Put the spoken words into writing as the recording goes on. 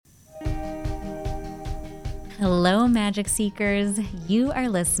Hello, Magic Seekers. You are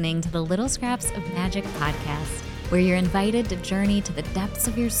listening to the Little Scraps of Magic podcast, where you're invited to journey to the depths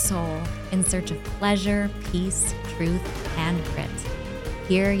of your soul in search of pleasure, peace, truth, and grit.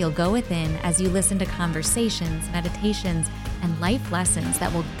 Here, you'll go within as you listen to conversations, meditations, and life lessons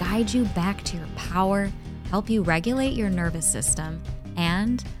that will guide you back to your power, help you regulate your nervous system,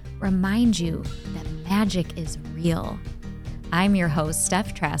 and remind you that magic is real. I'm your host,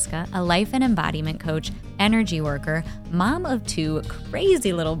 Steph Traska, a life and embodiment coach, energy worker, mom of two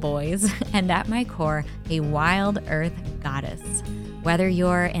crazy little boys, and at my core, a wild earth goddess. Whether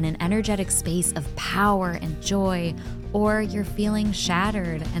you're in an energetic space of power and joy, or you're feeling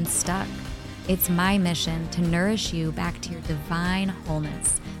shattered and stuck, it's my mission to nourish you back to your divine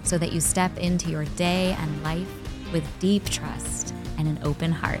wholeness so that you step into your day and life with deep trust and an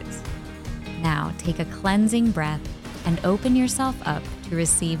open heart. Now, take a cleansing breath and open yourself up to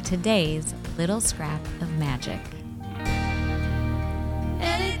receive today's little scrap of magic.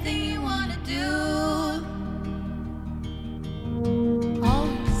 Anything you want to do, all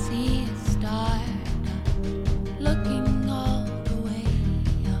we see is start looking all the way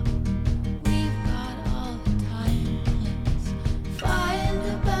up. We've got all the time, let's find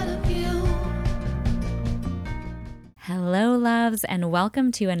a better view. Hello, loves, and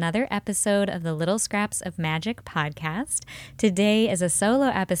welcome to another episode of the Little Scraps of Magic podcast. Today is a solo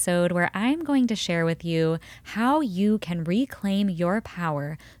episode where I'm going to share with you how you can reclaim your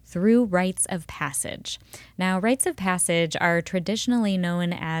power through rites of passage. Now, rites of passage are traditionally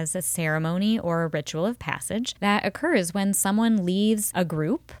known as a ceremony or a ritual of passage that occurs when someone leaves a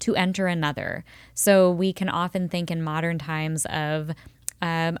group to enter another. So we can often think in modern times of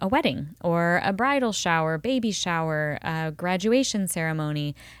a wedding or a bridal shower, baby shower, a graduation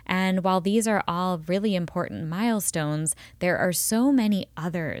ceremony. And while these are all really important milestones, there are so many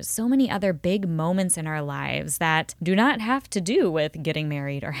other big moments in our lives that do not have to do with getting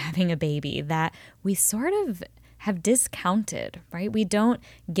married or having a baby that we sort of have discounted, right? We don't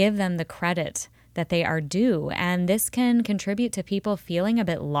give them the credit that they are due. And this can contribute to people feeling a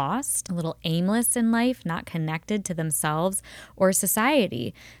bit lost, a little aimless in life, not connected to themselves or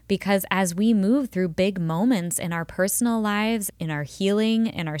society. Because as we move through big moments in our personal lives, in our healing,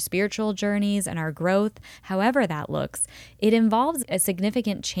 in our spiritual journeys, and our growth, however that looks, it involves a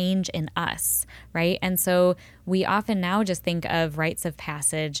significant change in us, right? And so we often now just think of rites of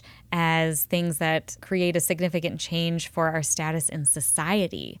passage as things that create a significant change for our status in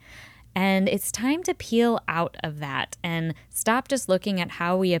society. And it's time to peel out of that and stop just looking at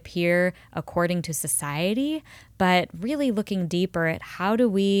how we appear according to society, but really looking deeper at how do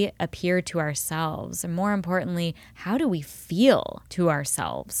we appear to ourselves? And more importantly, how do we feel to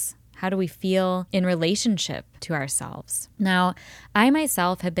ourselves? How do we feel in relationship to ourselves? Now, I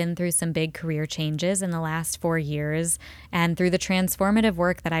myself have been through some big career changes in the last 4 years, and through the transformative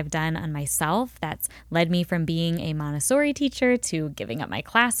work that I've done on myself, that's led me from being a Montessori teacher to giving up my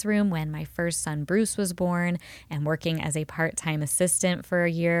classroom when my first son, Bruce, was born, and working as a part-time assistant for a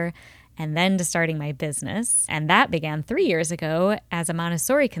year, and then to starting my business. And that began 3 years ago as a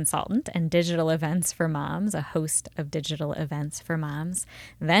Montessori consultant and digital events for moms, a host of digital events for moms,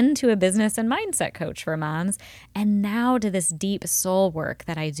 then to a business and mindset coach for moms, and now to this deep soul work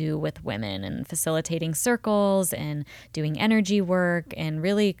that I do with women and facilitating circles and doing energy work and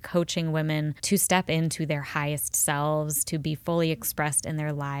really coaching women to step into their highest selves, to be fully expressed in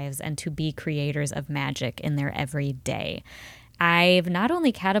their lives, and to be creators of magic in their everyday. I've not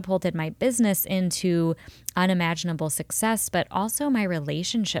only catapulted my business into unimaginable success, but also my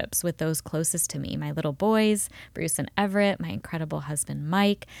relationships with those closest to me, my little boys, Bruce and Everett, my incredible husband,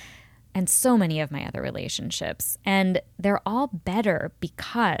 Mike, and so many of my other relationships. And they're all better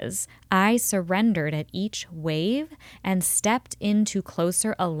because I surrendered at each wave and stepped into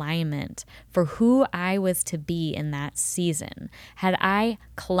closer alignment for who I was to be in that season. Had I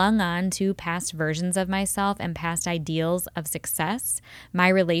clung on to past versions of myself and past ideals of success, my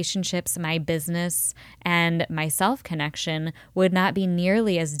relationships, my business, and my self-connection would not be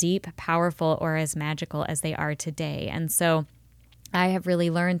nearly as deep, powerful, or as magical as they are today. And so I have really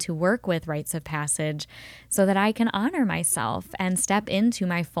learned to work with rites of passage so that I can honor myself and step into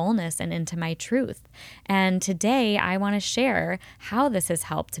my fullness and into my truth. And today I want to share how this has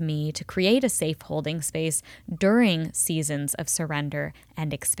helped me to create a safe holding space during seasons of surrender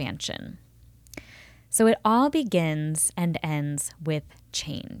and expansion. So it all begins and ends with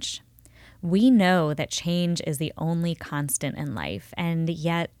change. We know that change is the only constant in life, and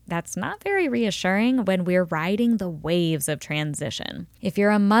yet that's not very reassuring when we're riding the waves of transition. If you're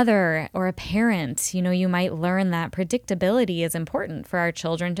a mother or a parent, you might learn that predictability is important for our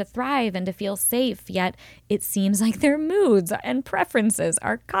children to thrive and to feel safe, yet it seems like their moods and preferences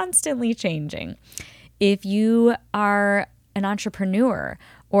are constantly changing. If you are an entrepreneur,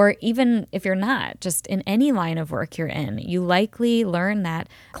 or even if you're not, just in any line of work you're in, you likely learn that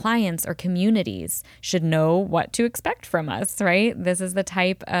clients or communities should know what to expect from us, right? This is the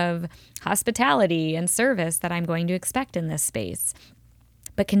type of hospitality and service that I'm going to expect in this space.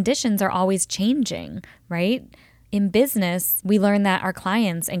 But conditions are always changing, right? In business, we learn that our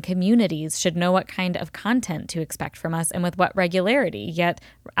clients and communities should know what kind of content to expect from us and with what regularity. Yet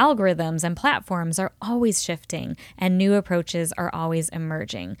algorithms and platforms are always shifting and new approaches are always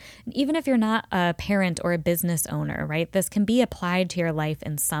emerging. Even if you're not a parent or a business owner, right, this can be applied to your life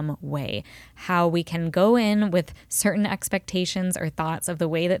in some way. How we can go in with certain expectations or thoughts of the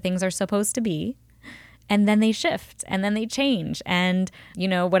way that things are supposed to be, and then they shift and then they change. And,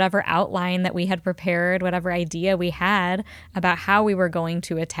 whatever outline that we had prepared, whatever idea we had about how we were going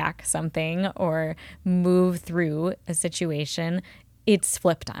to attack something or move through a situation, it's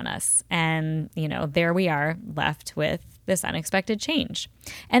flipped on us. And, there we are left with this unexpected change.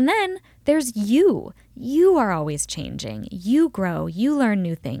 And then there's you. You are always changing. You grow. You learn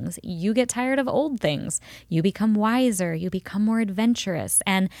new things. You get tired of old things. You become wiser. You become more adventurous.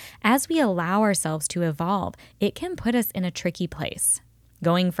 And as we allow ourselves to evolve, it can put us in a tricky place.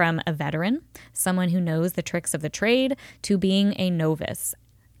 Going from a veteran, someone who knows the tricks of the trade, to being a novice,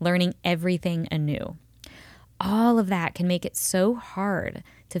 learning everything anew. All of that can make it so hard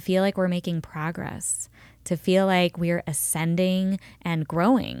to feel like we're making progress, to feel like we're ascending and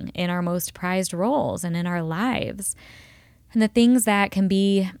growing in our most prized roles and in our lives. And the things that can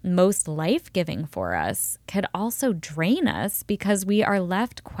be most life-giving for us could also drain us because we are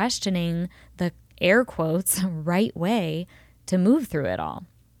left questioning the air quotes right way to move through it all.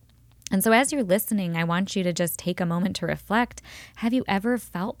 And so as you're listening, I want you to just take a moment to reflect. Have you ever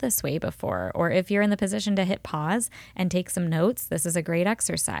felt this way before? Or if you're in the position to hit pause and take some notes, this is a great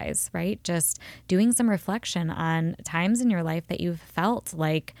exercise, right? Just doing some reflection on times in your life that you've felt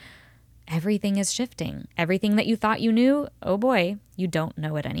like everything is shifting. Everything that you thought you knew, oh boy, you don't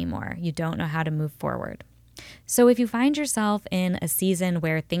know it anymore. You don't know how to move forward. So if you find yourself in a season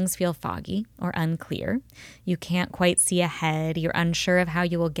where things feel foggy or unclear, you can't quite see ahead, you're unsure of how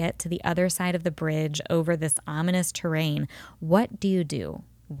you will get to the other side of the bridge over this ominous terrain, what do you do?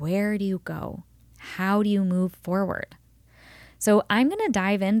 Where do you go? How do you move forward? So I'm going to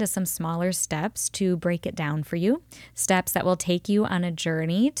dive into some smaller steps to break it down for you, steps that will take you on a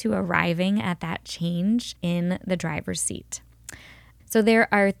journey to arriving at that change in the driver's seat. So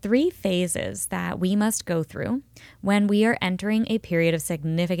there are 3 phases that we must go through when we are entering a period of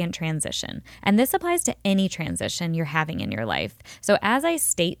significant transition. And this applies to any transition you're having in your life. So as I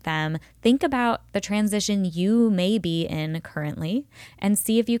state them, think about the transition you may be in currently and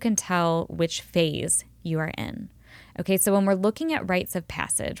see if you can tell which phase you are in. Okay, so when we're looking at rites of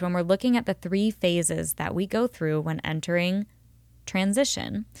passage, when we're looking at the 3 phases that we go through when entering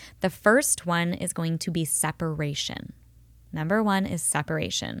transition, the first one is going to be separation. Number 1 is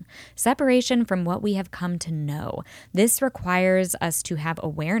separation. Separation from what we have come to know. This requires us to have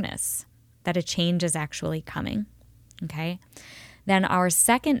awareness that a change is actually coming. Okay? Then our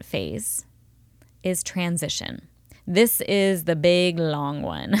second phase is transition. This is the big, long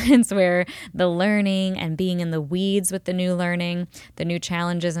one. It's where the learning and being in the weeds with the new learning, the new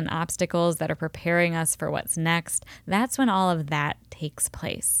challenges and obstacles that are preparing us for what's next, that's when all of that takes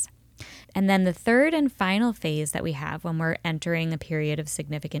place. And then the third and final phase that we have when we're entering a period of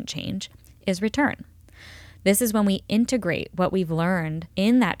significant change is return. This is when we integrate what we've learned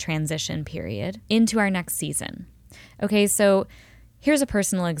in that transition period into our next season. Okay, so here's a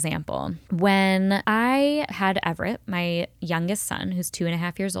personal example. When I had Everett, my youngest son, who's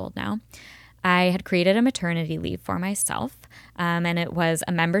 2.5 years old now, I had created a maternity leave for myself, and it was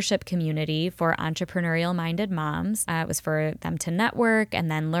a membership community for entrepreneurial-minded moms. It was for them to network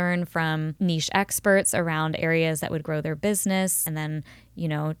and then learn from niche experts around areas that would grow their business, and then,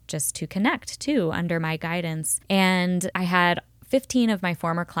 just to connect too under my guidance. And I had 15 of my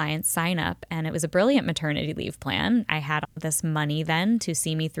former clients sign up, and it was a brilliant maternity leave plan. I had this money then to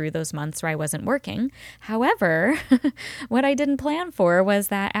see me through those months where I wasn't working. However, what I didn't plan for was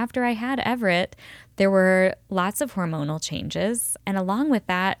that after I had Everett, there were lots of hormonal changes. And along with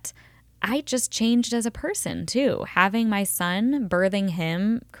that, I just changed as a person too. Having my son, birthing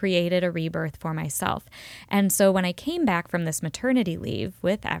him, created a rebirth for myself. And so when I came back from this maternity leave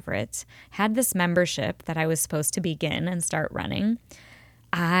with Everett, had this membership that I was supposed to begin and start running,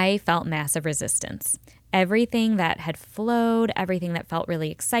 I felt massive resistance. Everything that had flowed, everything that felt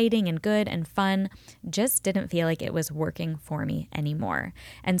really exciting and good and fun, just didn't feel like it was working for me anymore.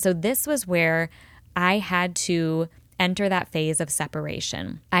 And so this was where I had to enter that phase of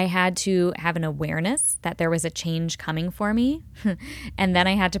separation. I had to have an awareness that there was a change coming for me. And then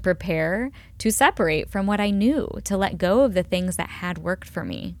I had to prepare to separate from what I knew, to let go of the things that had worked for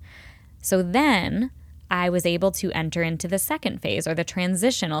me. So then I was able to enter into the second phase, or the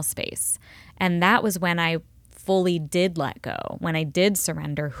transitional space. And that was when I fully did let go, when I did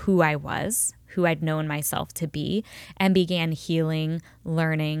surrender who I was, who I'd known myself to be, and began healing,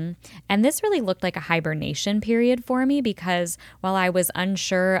 learning. And this really looked like a hibernation period for me, because while I was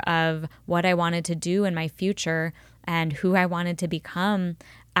unsure of what I wanted to do in my future and who I wanted to become,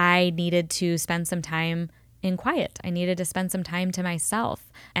 I needed to spend some time in quiet. I needed to spend some time to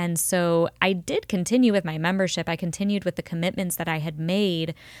myself. And so I did continue with my membership. I continued with the commitments that I had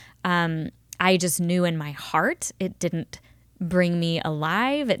made. I just knew in my heart it didn't bring me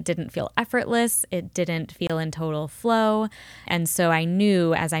alive. It didn't feel effortless. It didn't feel in total flow. And so I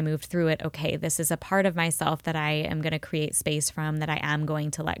knew as I moved through it, okay, this is a part of myself that I am going to create space from, that I am going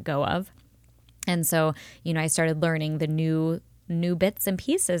to let go of. And so, I started learning the new bits and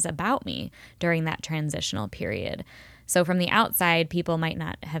pieces about me during that transitional period. So from the outside, people might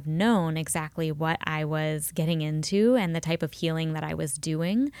not have known exactly what I was getting into and the type of healing that I was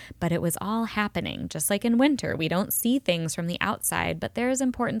doing, but it was all happening. Just like in winter, we don't see things from the outside, but there's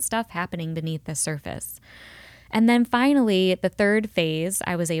important stuff happening beneath the surface. And then finally, the third phase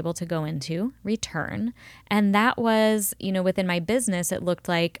I was able to go into, return. And that was, within my business, it looked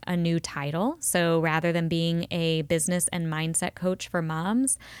like a new title. So rather than being a business and mindset coach for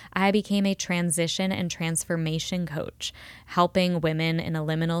moms, I became a transition and transformation coach, helping women in a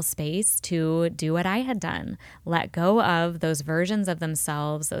liminal space to do what I had done, let go of those versions of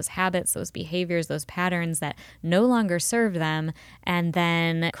themselves, those habits, those behaviors, those patterns that no longer serve them, and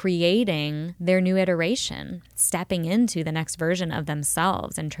then creating their new iteration, stepping into the next version of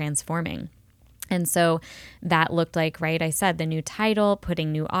themselves and transforming. And so that looked like, right, I said, the new title,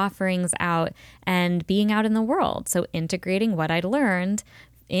 putting new offerings out, and being out in the world. So integrating what I'd learned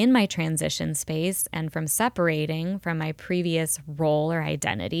in my transition space and from separating from my previous role or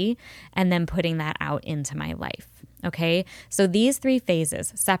identity, and then putting that out into my life. Okay, so these three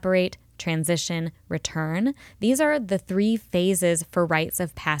phases, separate, transition, return, these are the three phases for rites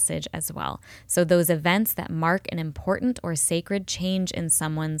of passage as well. So those events that mark an important or sacred change in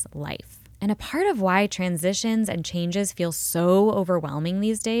someone's life. And a part of why transitions and changes feel so overwhelming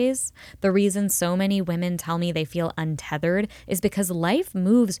these days, the reason so many women tell me they feel untethered, is because life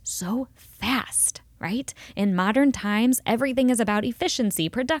moves so fast, right? In modern times, everything is about efficiency,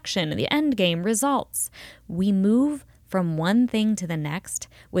 production, the end game, results. We move from one thing to the next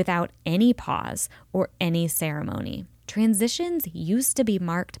without any pause or any ceremony. Transitions used to be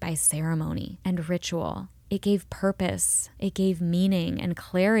marked by ceremony and ritual. It gave purpose, it gave meaning and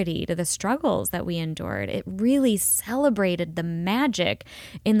clarity to the struggles that we endured. It really celebrated the magic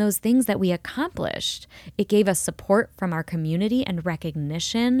in those things that we accomplished. It gave us support from our community and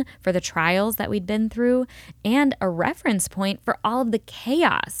recognition for the trials that we'd been through, and a reference point for all of the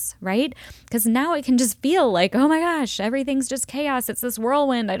chaos, right? Because now it can just feel like, oh my gosh, everything's just chaos. It's this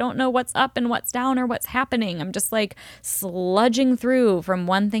whirlwind. I don't know what's up and what's down or what's happening. I'm just like sludging through from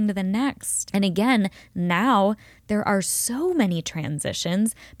one thing to the next. And again, now there are so many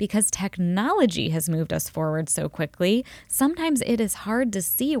transitions because technology has moved us forward so quickly. Sometimes it is hard to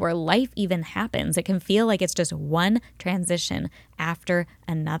see where life even happens. It can feel like it's just one transition after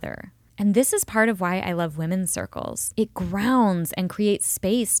another. And this is part of why I love women's circles. It grounds and creates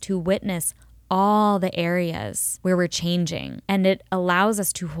space to witness all the areas where we're changing. And it allows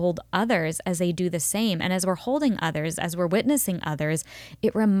us to hold others as they do the same. And as we're holding others, as we're witnessing others,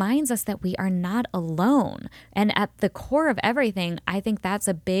 it reminds us that we are not alone. And at the core of everything, I think that's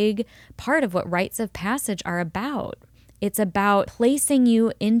a big part of what rites of passage are about. It's about placing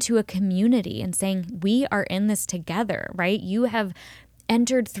you into a community and saying, we are in this together, right? You have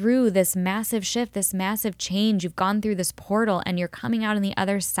entered through this massive shift, this massive change. You've gone through this portal and you're coming out on the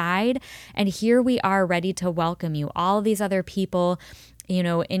other side. And here we are ready to welcome you. All of these other people,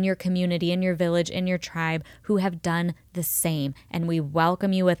 in your community, in your village, in your tribe who have done the same. And we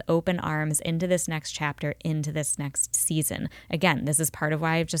welcome you with open arms into this next chapter, into this next season. Again, this is part of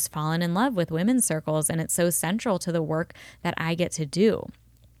why I've just fallen in love with women's circles, and it's so central to the work that I get to do.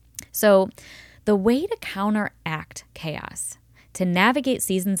 So the way to counteract chaos, to navigate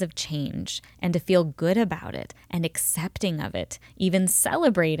seasons of change and to feel good about it and accepting of it, even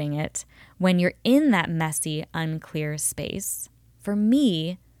celebrating it when you're in that messy, unclear space, for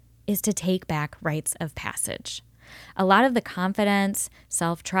me, is to take back rites of passage. A lot of the confidence,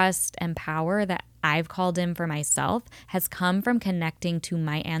 self-trust, and power that I've called in for myself has come from connecting to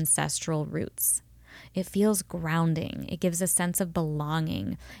my ancestral roots. It feels grounding. It gives a sense of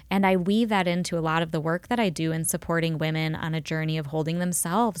belonging. And I weave that into a lot of the work that I do in supporting women on a journey of holding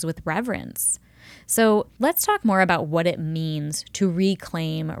themselves with reverence. So let's talk more about what it means to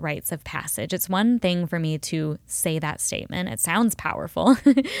reclaim rites of passage. It's one thing for me to say that statement. It sounds powerful,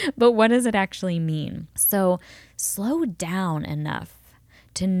 but what does it actually mean? So slow down enough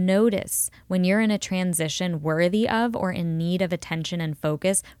to notice when you're in a transition worthy of or in need of attention and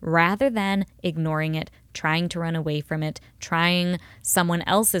focus, rather than ignoring it, trying to run away from it, trying someone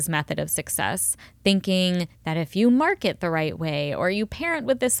else's method of success, thinking that if you market the right way or you parent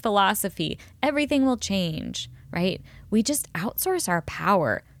with this philosophy, everything will change, right? We just outsource our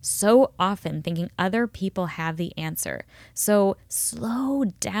power so often, thinking other people have the answer. So slow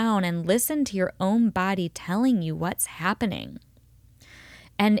down and listen to your own body telling you what's happening.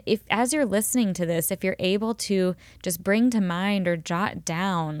 And if, as you're listening to this, if you're able to just bring to mind or jot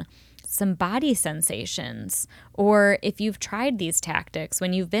down some body sensations, or if you've tried these tactics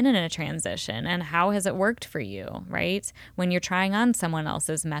when you've been in a transition and how has it worked for you, right? When you're trying on someone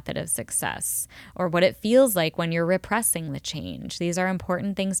else's method of success, or what it feels like when you're repressing the change. These are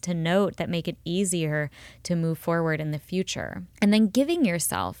important things to note that make it easier to move forward in the future. And then giving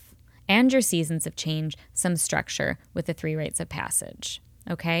yourself and your seasons of change some structure with the 3 rites of passage.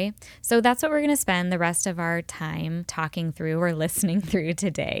 Okay, so that's what we're going to spend the rest of our time talking through or listening through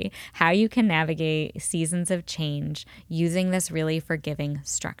today, how you can navigate seasons of change using this really forgiving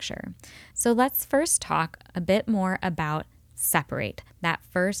structure. So let's first talk a bit more about separate, that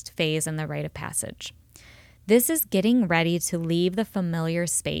first phase in the rite of passage. This is getting ready to leave the familiar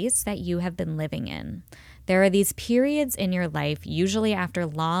space that you have been living in. There are these periods in your life, usually after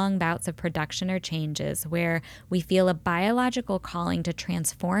long bouts of production or changes, where we feel a biological calling to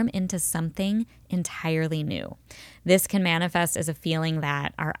transform into something entirely new. This can manifest as a feeling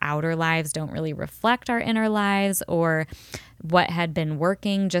that our outer lives don't really reflect our inner lives, or what had been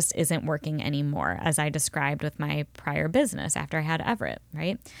working just isn't working anymore, as I described with my prior business after I had Everett,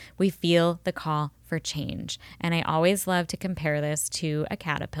 right? We feel the call for change. And I always love to compare this to a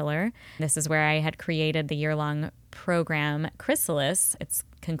caterpillar. This is where I had created the year-long program Chrysalis. It's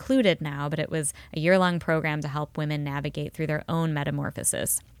concluded now, but it was a year-long program to help women navigate through their own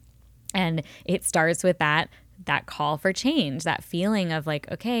metamorphosis. And it starts with that call for change, that feeling of like,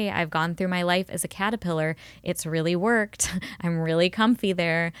 okay, I've gone through my life as a caterpillar. It's really worked. I'm really comfy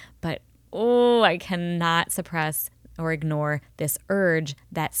there, but I cannot suppress or ignore this urge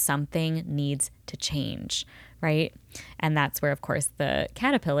that something needs to change, right? And that's where, of course, the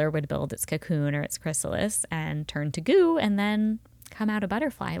caterpillar would build its cocoon or its chrysalis and turn to goo and then come out a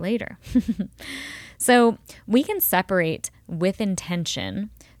butterfly later. So we can separate with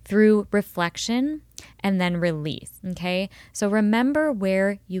intention through reflection and then release, okay? So remember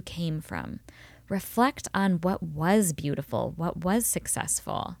where you came from. Reflect on what was beautiful, what was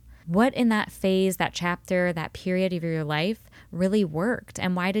successful. What in that phase, that chapter, that period of your life really worked,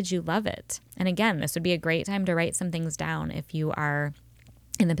 and why did you love it? And again, this would be a great time to write some things down if you are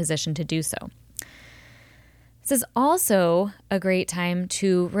in the position to do so. This is also a great time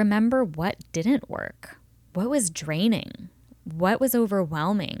to remember what didn't work, what was draining, what was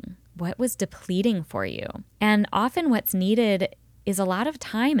overwhelming, what was depleting for you. And often what's needed is a lot of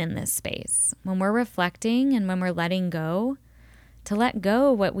time in this space. When we're reflecting and when we're letting go, to let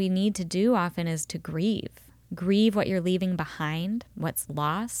go, what we need to do often is to grieve. Grieve what you're leaving behind, what's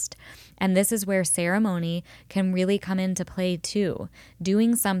lost. And this is where ceremony can really come into play too.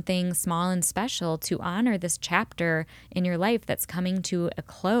 Doing something small and special to honor this chapter in your life that's coming to a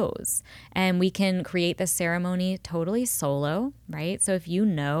close. And we can create this ceremony totally solo, right? So if you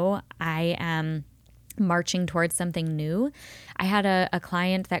know I am marching towards something new. I had a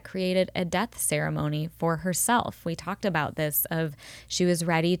client that created a death ceremony for herself. We talked about this of she was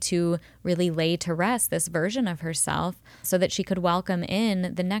ready to really lay to rest this version of herself so that she could welcome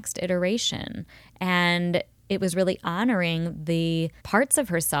in the next iteration. And it was really honoring the parts of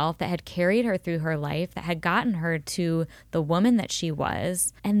herself that had carried her through her life, that had gotten her to the woman that she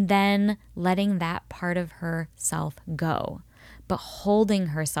was, and then letting that part of herself go, but holding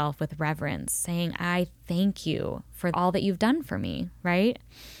herself with reverence, saying, I thank you for all that you've done for me, right?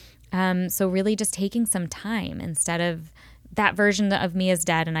 So really just taking some time instead of that version of me is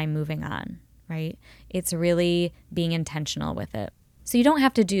dead and I'm moving on, right? It's really being intentional with it. So you don't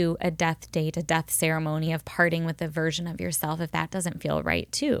have to do a death date, a death ceremony of parting with a version of yourself if that doesn't feel right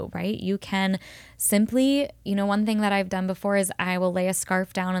too, right? You can simply, one thing that I've done before is I will lay a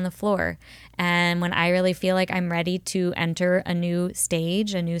scarf down on the floor. And when I really feel like I'm ready to enter a new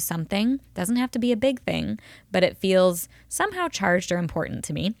stage, a new something, doesn't have to be a big thing, but it feels somehow charged or important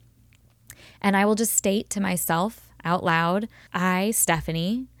to me. And I will just state to myself out loud, I,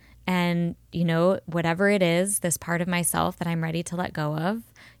 Stephanie, and, whatever it is, this part of myself that I'm ready to let go of,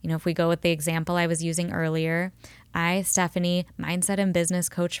 if we go with the example I was using earlier, I, Stephanie, mindset and business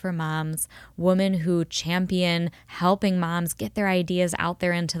coach for moms, woman who champion helping moms get their ideas out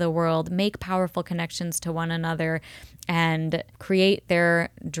there into the world, make powerful connections to one another, and create their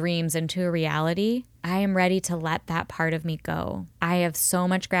dreams into a reality. I am ready to let that part of me go. I have so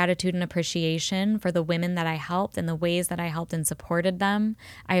much gratitude and appreciation for the women that I helped and the ways that I helped and supported them.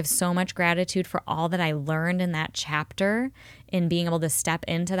 I have so much gratitude for all that I learned in that chapter in being able to step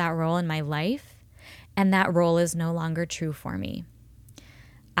into that role in my life. And that role is no longer true for me.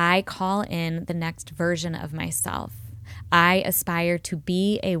 I call in the next version of myself. I aspire to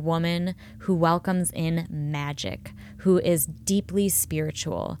be a woman who welcomes in magic, who is deeply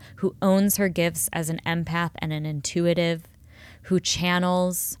spiritual, who owns her gifts as an empath and an intuitive, who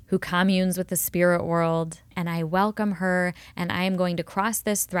channels, who communes with the spirit world. And I welcome her, and I am going to cross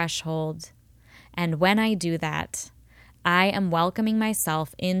this threshold. And when I do that, I am welcoming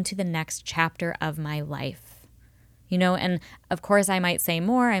myself into the next chapter of my life. And of course I might say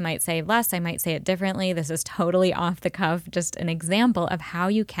more, I might say less, I might say it differently. This is totally off the cuff, just an example of how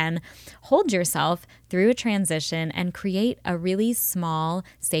you can hold yourself through a transition and create a really small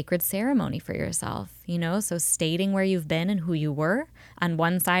sacred ceremony for yourself, so stating where you've been and who you were on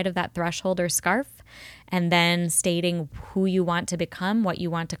one side of that threshold or scarf, and then stating who you want to become, what you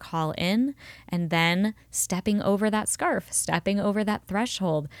want to call in, and then stepping over that scarf, stepping over that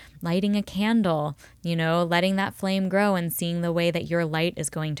threshold, lighting a candle, letting that flame grow and seeing the way that your light is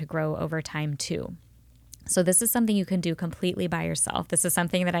going to grow over time too. So this is something you can do completely by yourself. This is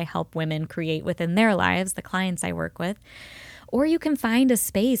something that I help women create within their lives, the clients I work with. Or you can find a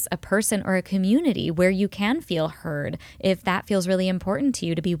space, a person, or a community where you can feel heard if that feels really important to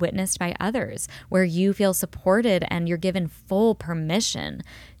you to be witnessed by others, where you feel supported and you're given full permission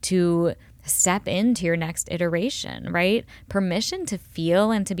to step into your next iteration, right? Permission to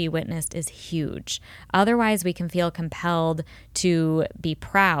feel and to be witnessed is huge. Otherwise, we can feel compelled to be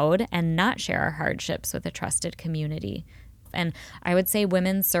proud and not share our hardships with a trusted community. And I would say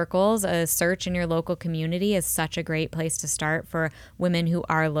women's circles, a search in your local community is such a great place to start for women who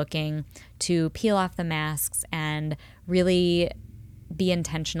are looking to peel off the masks and really be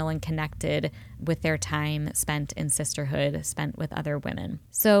intentional and connected with their time spent in sisterhood, spent with other women.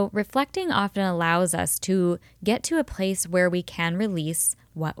 So reflecting often allows us to get to a place where we can release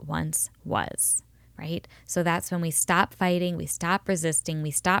what once was, right? So that's when we stop fighting, we stop resisting,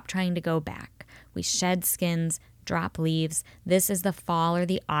 we stop trying to go back. We shed skins, drop leaves. This is the fall or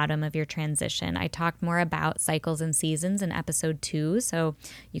the autumn of your transition. I talked more about cycles and seasons in episode 2, so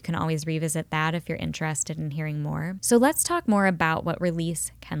you can always revisit that if you're interested in hearing more. So let's talk more about what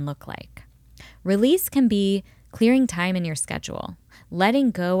release can look like. Release can be clearing time in your schedule,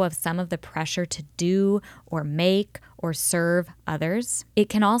 letting go of some of the pressure to do or make or serve others. It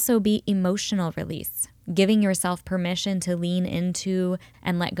can also be emotional release, giving yourself permission to lean into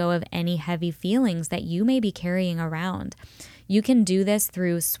and let go of any heavy feelings that you may be carrying around. You can do this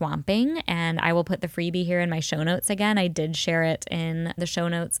through swamping, and I will put the freebie here in my show notes again. I did share it in the show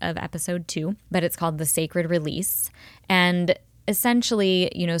notes of episode 2, but it's called The Sacred Release. And essentially,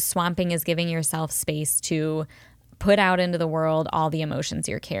 swamping is giving yourself space to put out into the world all the emotions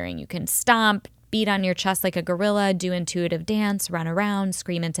you're carrying. You can stomp, beat on your chest like a gorilla, do intuitive dance, run around,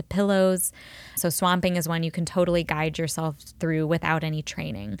 scream into pillows. So swamping is one you can totally guide yourself through without any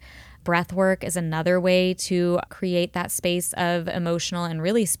training. Breath work is another way to create that space of emotional and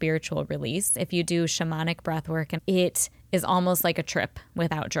really spiritual release. If you do shamanic breath work, it is almost like a trip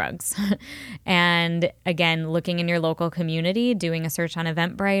without drugs. And again, looking in your local community, doing a search on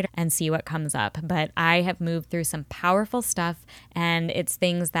Eventbrite and see what comes up. But I have moved through some powerful stuff, and it's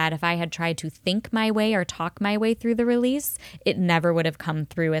things that if I had tried to think my way or talk my way through the release, it never would have come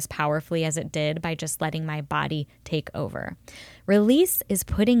through as powerfully as it did by just letting my body take over. Release is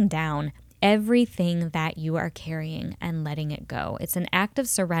putting down everything that you are carrying and letting it go. It's an act of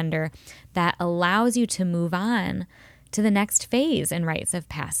surrender that allows you to move on to the next phase in rites of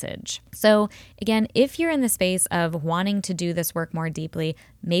passage. So again, if you're in the space of wanting to do this work more deeply,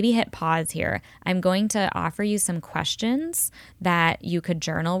 maybe hit pause here. I'm going to offer you some questions that you could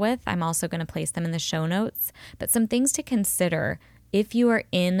journal with. I'm also going to place them in the show notes, but some things to consider if you are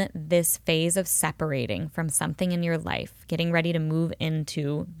in this phase of separating from something in your life, getting ready to move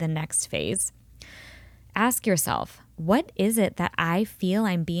into the next phase. Ask yourself, what is it that I feel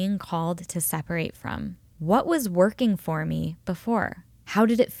I'm being called to separate from? What was working for me before? How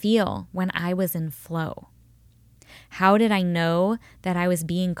did it feel when I was in flow? How did I know that I was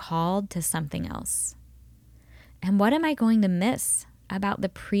being called to something else? And what am I going to miss about the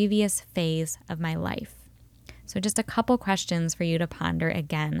previous phase of my life? So just a couple questions for you to ponder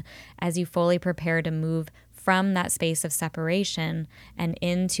again as you fully prepare to move from that space of separation and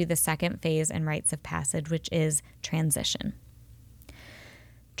into the second phase in rites of passage, which is transition.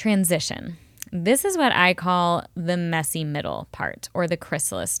 Transition. This is what I call the messy middle part, or the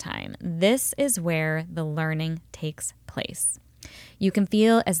chrysalis time. This is where the learning takes place. You can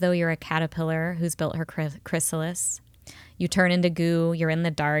feel as though you're a caterpillar who's built her chrysalis. You turn into goo, you're in the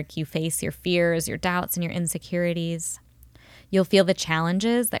dark, you face your fears, your doubts, and your insecurities. You'll feel the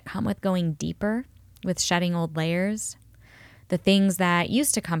challenges that come with going deeper, with shedding old layers. The things that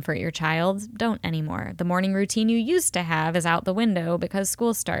used to comfort your child don't anymore. The morning routine you used to have is out the window because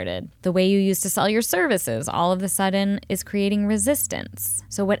school started. The way you used to sell your services all of a sudden is creating resistance.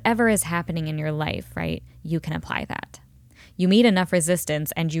 So whatever is happening in your life, right, you can apply that. You meet enough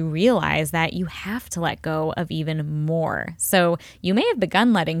resistance and you realize that you have to let go of even more. So you may have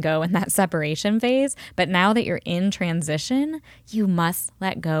begun letting go in that separation phase, but now that you're in transition, you must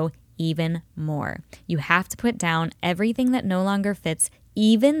let go even more. You have to put down everything that no longer fits,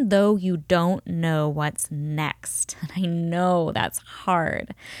 even though you don't know what's next. And I know that's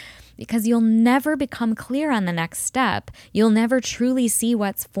hard because you'll never become clear on the next step. You'll never truly see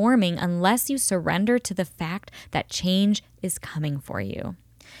what's forming unless you surrender to the fact that change is coming for you.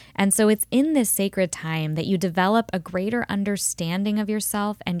 And so it's in this sacred time that you develop a greater understanding of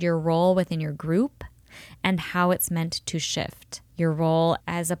yourself and your role within your group and how it's meant to shift. Your role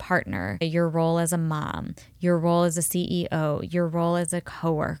as a partner, your role as a mom, your role as a CEO, your role as a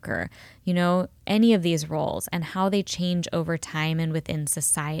coworker, any of these roles and how they change over time and within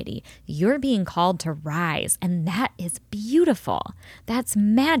society. You're being called to rise, and that is beautiful. That's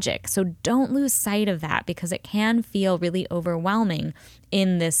magic. So don't lose sight of that because it can feel really overwhelming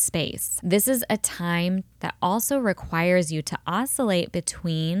in this space. This is a time that also requires you to oscillate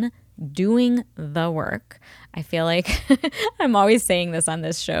between doing the work. I feel like I'm always saying this on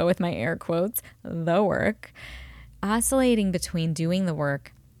this show with my air quotes, the work, oscillating between doing the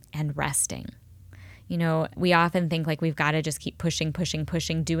work and resting. We often think like we've got to just keep pushing,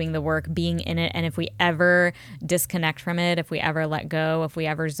 doing the work, being in it. And if we ever disconnect from it, if we ever let go, if we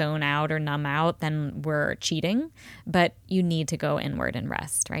ever zone out or numb out, then we're cheating. But you need to go inward and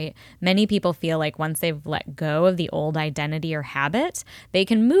rest, right? Many people feel like once they've let go of the old identity or habit, they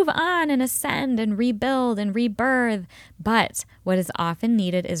can move on and ascend and rebuild and rebirth. But what is often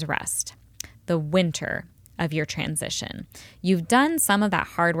needed is rest. The winter of your transition. You've done some of that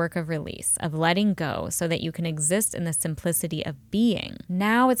hard work of release, of letting go so that you can exist in the simplicity of being.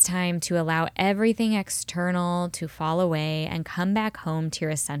 Now it's time to allow everything external to fall away and come back home to your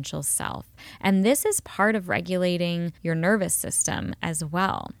essential self. And this is part of regulating your nervous system as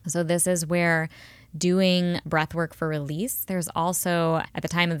well. So this is where doing breath work for release. There's also, at the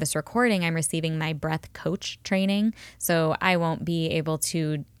time of this recording, I'm receiving my breath coach training. So I won't be able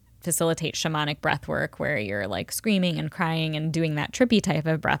to facilitate shamanic breath work where you're like screaming and crying and doing that trippy type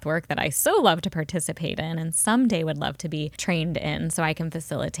of breath work that I so love to participate in and someday would love to be trained in so I can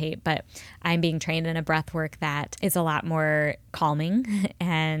facilitate. But I'm being trained in a breath work that is a lot more calming.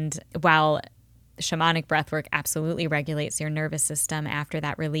 And while shamanic breath work absolutely regulates your nervous system after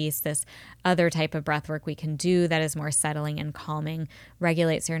that release, this other type of breath work we can do that is more settling and calming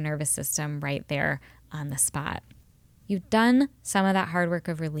regulates your nervous system right there on the spot. You've done some of that hard work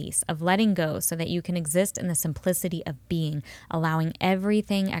of release, of letting go so that you can exist in the simplicity of being, allowing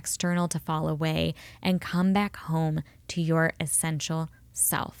everything external to fall away and come back home to your essential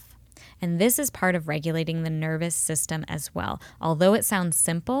self. And this is part of regulating the nervous system as well. Although it sounds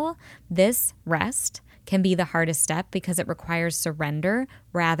simple, this rest can be the hardest step because it requires surrender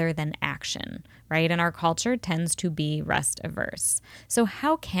rather than action, right? And our culture tends to be rest averse. So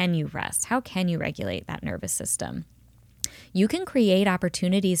how can you rest? How can you regulate that nervous system? You can create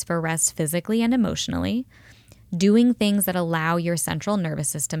opportunities for rest physically and emotionally, doing things that allow your central nervous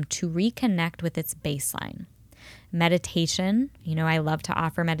system to reconnect with its baseline. Meditation, I love to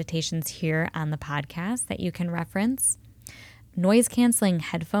offer meditations here on the podcast that you can reference. Noise canceling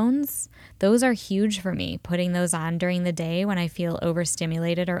headphones, those are huge for me, putting those on during the day when I feel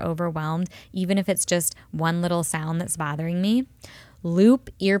overstimulated or overwhelmed, even if it's just one little sound that's bothering me. Loop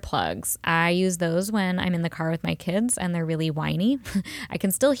earplugs. I use those when I'm in the car with my kids and they're really whiny. I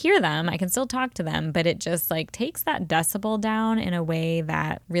can still hear them. I can still talk to them, but it just takes that decibel down in a way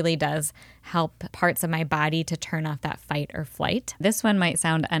that really does help parts of my body to turn off that fight or flight. This one might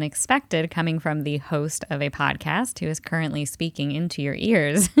sound unexpected coming from the host of a podcast who is currently speaking into your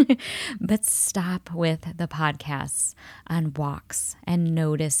ears, but stop with the podcasts on walks and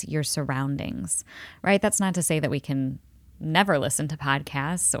notice your surroundings, right? That's not to say that we can never listen to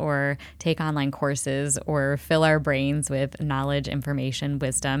podcasts or take online courses or fill our brains with knowledge, information,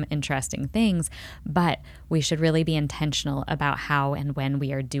 wisdom, interesting things, but we should really be intentional about how and when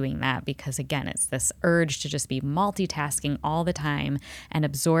we are doing that, because again, it's this urge to just be multitasking all the time and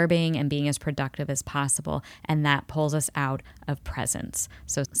absorbing and being as productive as possible, and that pulls us out of presence.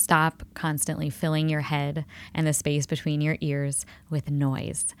 So stop constantly filling your head and the space between your ears with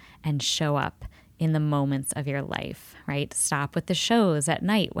noise and show up in the moments of your life, right? Stop with the shows at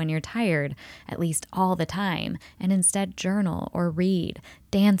night when you're tired, at least all the time, and instead journal or read,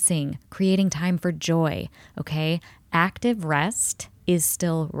 dancing, creating time for joy, okay? Active rest is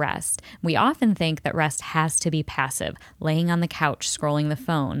still rest. We often think that rest has to be passive, laying on the couch, scrolling the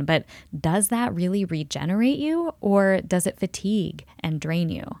phone, but does that really regenerate you, or does it fatigue and drain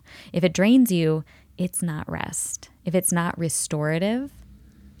you? If it drains you, it's not rest. If it's not restorative,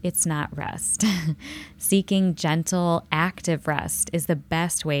 it's not rest. Seeking gentle, active rest is the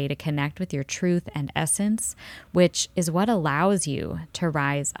best way to connect with your truth and essence, which is what allows you to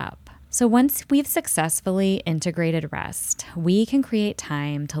rise up. So once we've successfully integrated rest, we can create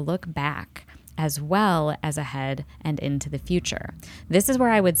time to look back as well as ahead and into the future. This is where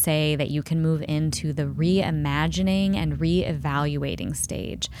I would say that you can move into the reimagining and reevaluating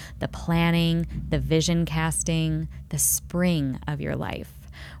stage, the planning, the vision casting, the spring of your life.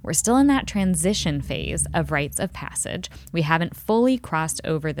 We're still in that transition phase of rites of passage. We haven't fully crossed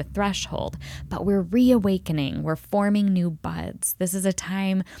over the threshold, but we're reawakening. We're forming new buds. This is a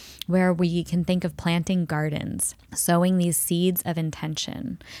time where we can think of planting gardens, sowing these seeds of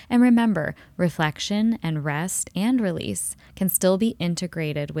intention. And remember, reflection and rest and release can still be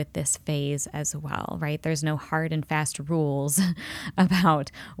integrated with this phase as well, right? There's no hard and fast rules about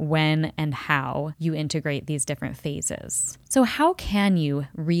when and how you integrate these different phases. So how can you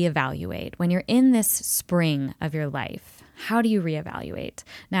reevaluate when you're in this spring of your life? How do you reevaluate?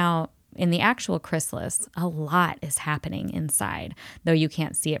 Now, in the actual chrysalis, a lot is happening inside, though you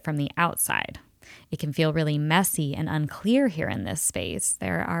can't see it from the outside. It can feel really messy and unclear here in this space.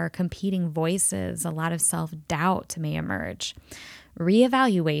 There are competing voices, a lot of self-doubt may emerge.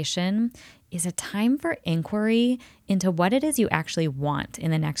 Reevaluation is a time for inquiry into what it is you actually want in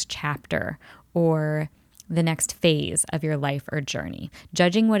the next chapter or the next phase of your life or journey,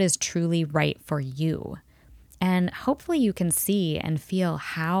 judging what is truly right for you. And hopefully you can see and feel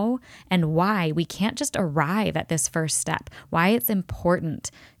how and why we can't just arrive at this first step, why it's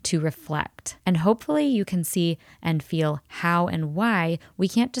important to reflect. And hopefully you can see and feel how and why we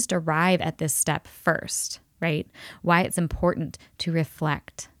can't just arrive at this step first, right? Why it's important to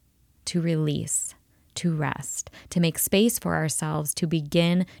reflect, to release, to rest, to make space for ourselves to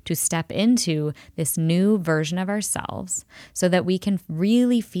begin to step into this new version of ourselves so that we can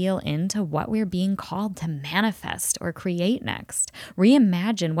really feel into what we're being called to manifest or create next.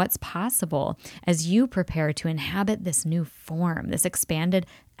 Reimagine what's possible as you prepare to inhabit this new form, this expanded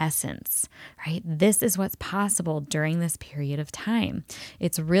essence, right? This is what's possible during this period of time.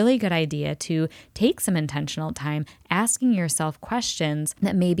 It's a really good idea to take some intentional time asking yourself questions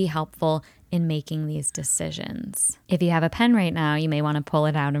that may be helpful in making these decisions. If you have a pen right now, you may want to pull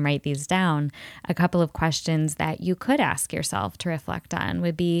it out and write these down. A couple of questions that you could ask yourself to reflect on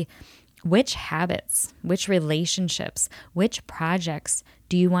would be, which habits, which relationships, which projects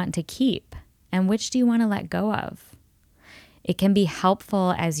do you want to keep, and which do you want to let go of? It can be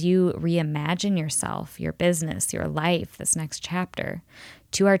helpful as you reimagine yourself, your business, your life, this next chapter,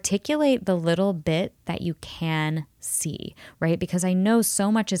 to articulate the little bit that you can see, right? Because I know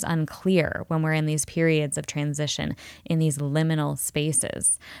so much is unclear when we're in these periods of transition, in these liminal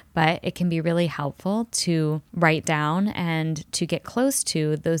spaces, but it can be really helpful to write down and to get close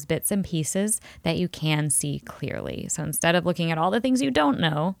to those bits and pieces that you can see clearly. So instead of looking at all the things you don't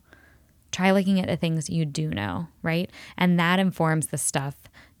know, try looking at the things you do know, right? And that informs the stuff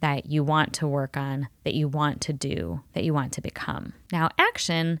that you want to work on, that you want to do, that you want to become. Now,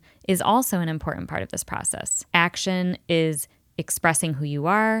 action is also an important part of this process. Action is expressing who you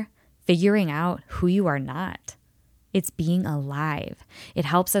are, figuring out who you are not. It's being alive. It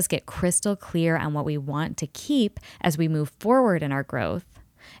helps us get crystal clear on what we want to keep as we move forward in our growth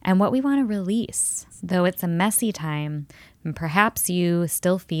and what we want to release. Though it's a messy time, and perhaps you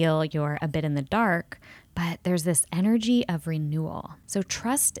still feel you're a bit in the dark, but there's this energy of renewal. So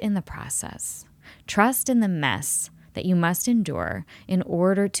trust in the process. Trust in the mess that you must endure in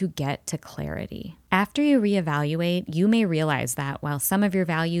order to get to clarity. After you reevaluate, you may realize that while some of your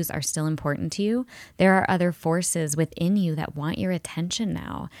values are still important to you, there are other forces within you that want your attention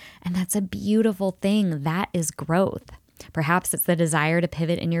now. And that's a beautiful thing. That is growth. Perhaps it's the desire to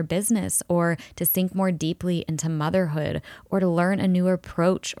pivot in your business or to sink more deeply into motherhood or to learn a new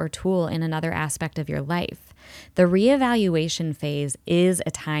approach or tool in another aspect of your life. The reevaluation phase is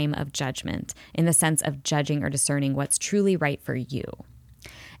a time of judgment in the sense of judging or discerning what's truly right for you.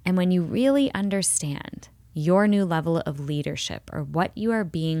 And when you really understand your new level of leadership or what you are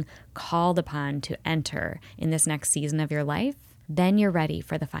being called upon to enter in this next season of your life, then you're ready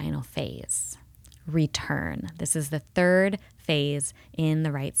for the final phase. Return. This is the third phase in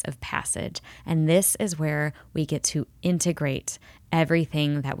the rites of passage. And this is where we get to integrate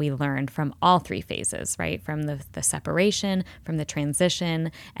everything that we learned from all three phases, right? From the separation, from the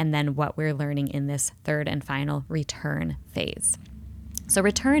transition, and then what we're learning in this third and final return phase. So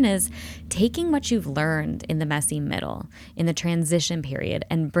return is taking what you've learned in the messy middle, in the transition period,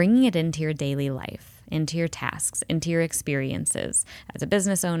 and bringing it into your daily life, into your tasks, into your experiences as a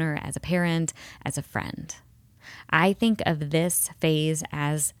business owner, as a parent, as a friend. I think of this phase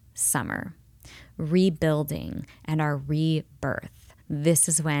as summer, rebuilding, and our rebirth. This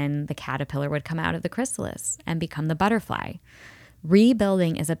is when the caterpillar would come out of the chrysalis and become the butterfly.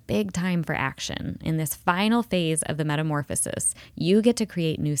 Rebuilding is a big time for action. In this final phase of the metamorphosis, you get to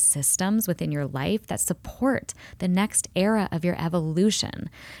create new systems within your life that support the next era of your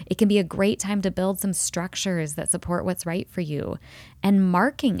evolution. It can be a great time to build some structures that support what's right for you and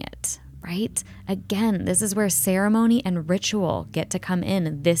marking it, right? Again, this is where ceremony and ritual get to come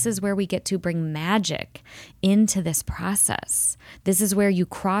in. This is where we get to bring magic into this process. This is where you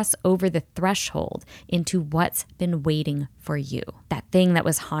cross over the threshold into what's been waiting for you. That thing that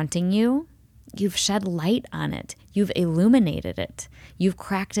was haunting you, you've shed light on it. You've illuminated it. You've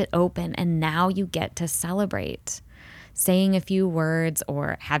cracked it open, and now you get to celebrate. Saying a few words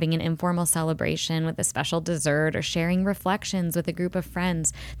or having an informal celebration with a special dessert or sharing reflections with a group of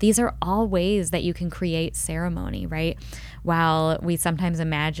friends. These are all ways that you can create ceremony, right? While we sometimes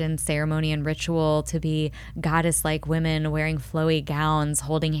imagine ceremony and ritual to be goddess-like women wearing flowy gowns,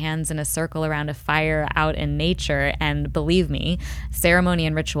 holding hands in a circle around a fire out in nature, and believe me, ceremony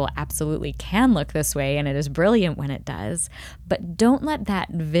and ritual absolutely can look this way, and it is brilliant when it does. But don't let that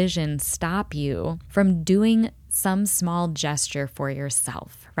vision stop you from doing some small gesture for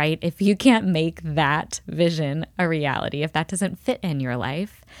yourself, right? If you can't make that vision a reality, if that doesn't fit in your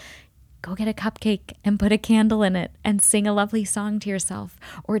life, go get a cupcake and put a candle in it and sing a lovely song to yourself,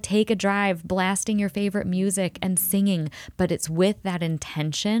 or take a drive blasting your favorite music and singing, but it's with that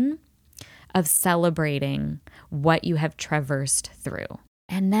intention of celebrating what you have traversed through.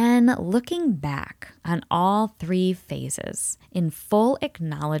 And then looking back on all three phases in full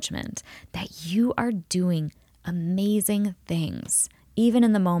acknowledgement that you are doing amazing things, even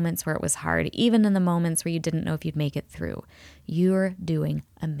in the moments where it was hard, even in the moments where you didn't know if you'd make it through. You're doing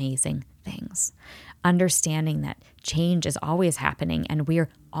amazing things. Understanding that change is always happening and we're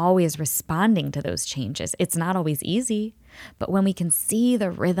always responding to those changes. It's not always easy, but when we can see the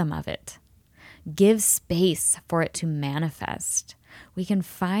rhythm of it, give space for it to manifest, we can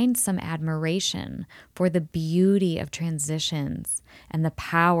find some admiration for the beauty of transitions and the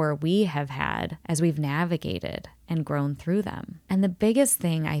power we have had as we've navigated and grown through them. And the biggest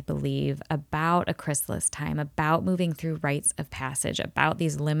thing I believe about a chrysalis time, about moving through rites of passage, about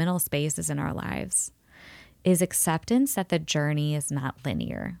these liminal spaces in our lives, is acceptance that the journey is not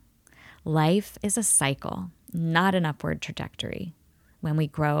linear. Life is a cycle, not an upward trajectory. When we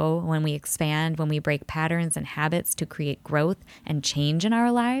grow, when we expand, when we break patterns and habits to create growth and change in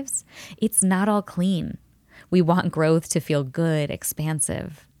our lives, it's not all clean. We want growth to feel good,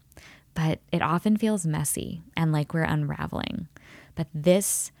 expansive, but it often feels messy and like we're unraveling. But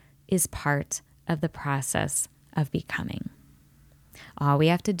this is part of the process of becoming. All we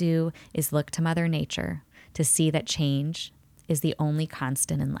have to do is look to Mother Nature to see that change is the only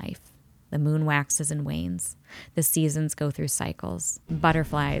constant in life. The moon waxes and wanes. The seasons go through cycles.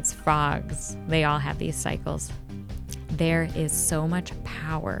 Butterflies, frogs, they all have these cycles. there is so much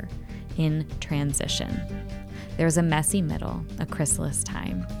power in transition. There's a messy middle, a chrysalis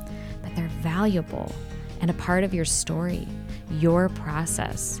time, but they're valuable and a part of your story, your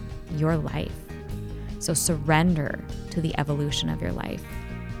process, your life. So surrender to the evolution of your life.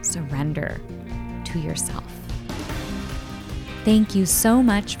 Surrender to yourself. Thank you so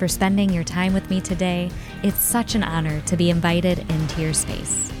much for spending your time with me today. It's such an honor to be invited into your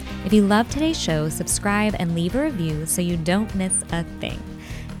space. If you love today's show, subscribe and leave a review so you don't miss a thing.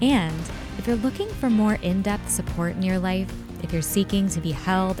 And if you're looking for more in-depth support in your life, if you're seeking to be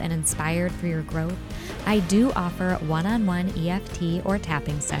held and inspired for your growth, I do offer one-on-one EFT or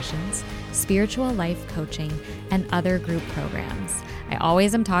tapping sessions, spiritual life coaching, and other group programs. I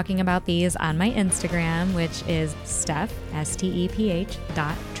always am talking about these on my Instagram, which is Steph, STEPH,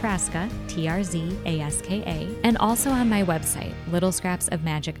 Traska, TRZASKA, and also on my website,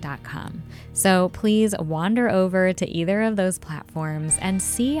 littlescrapsofmagic.com. So please wander over to either of those platforms and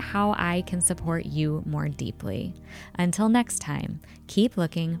see how I can support you more deeply. Until next time, keep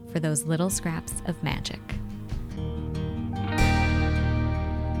looking for those little scraps of magic.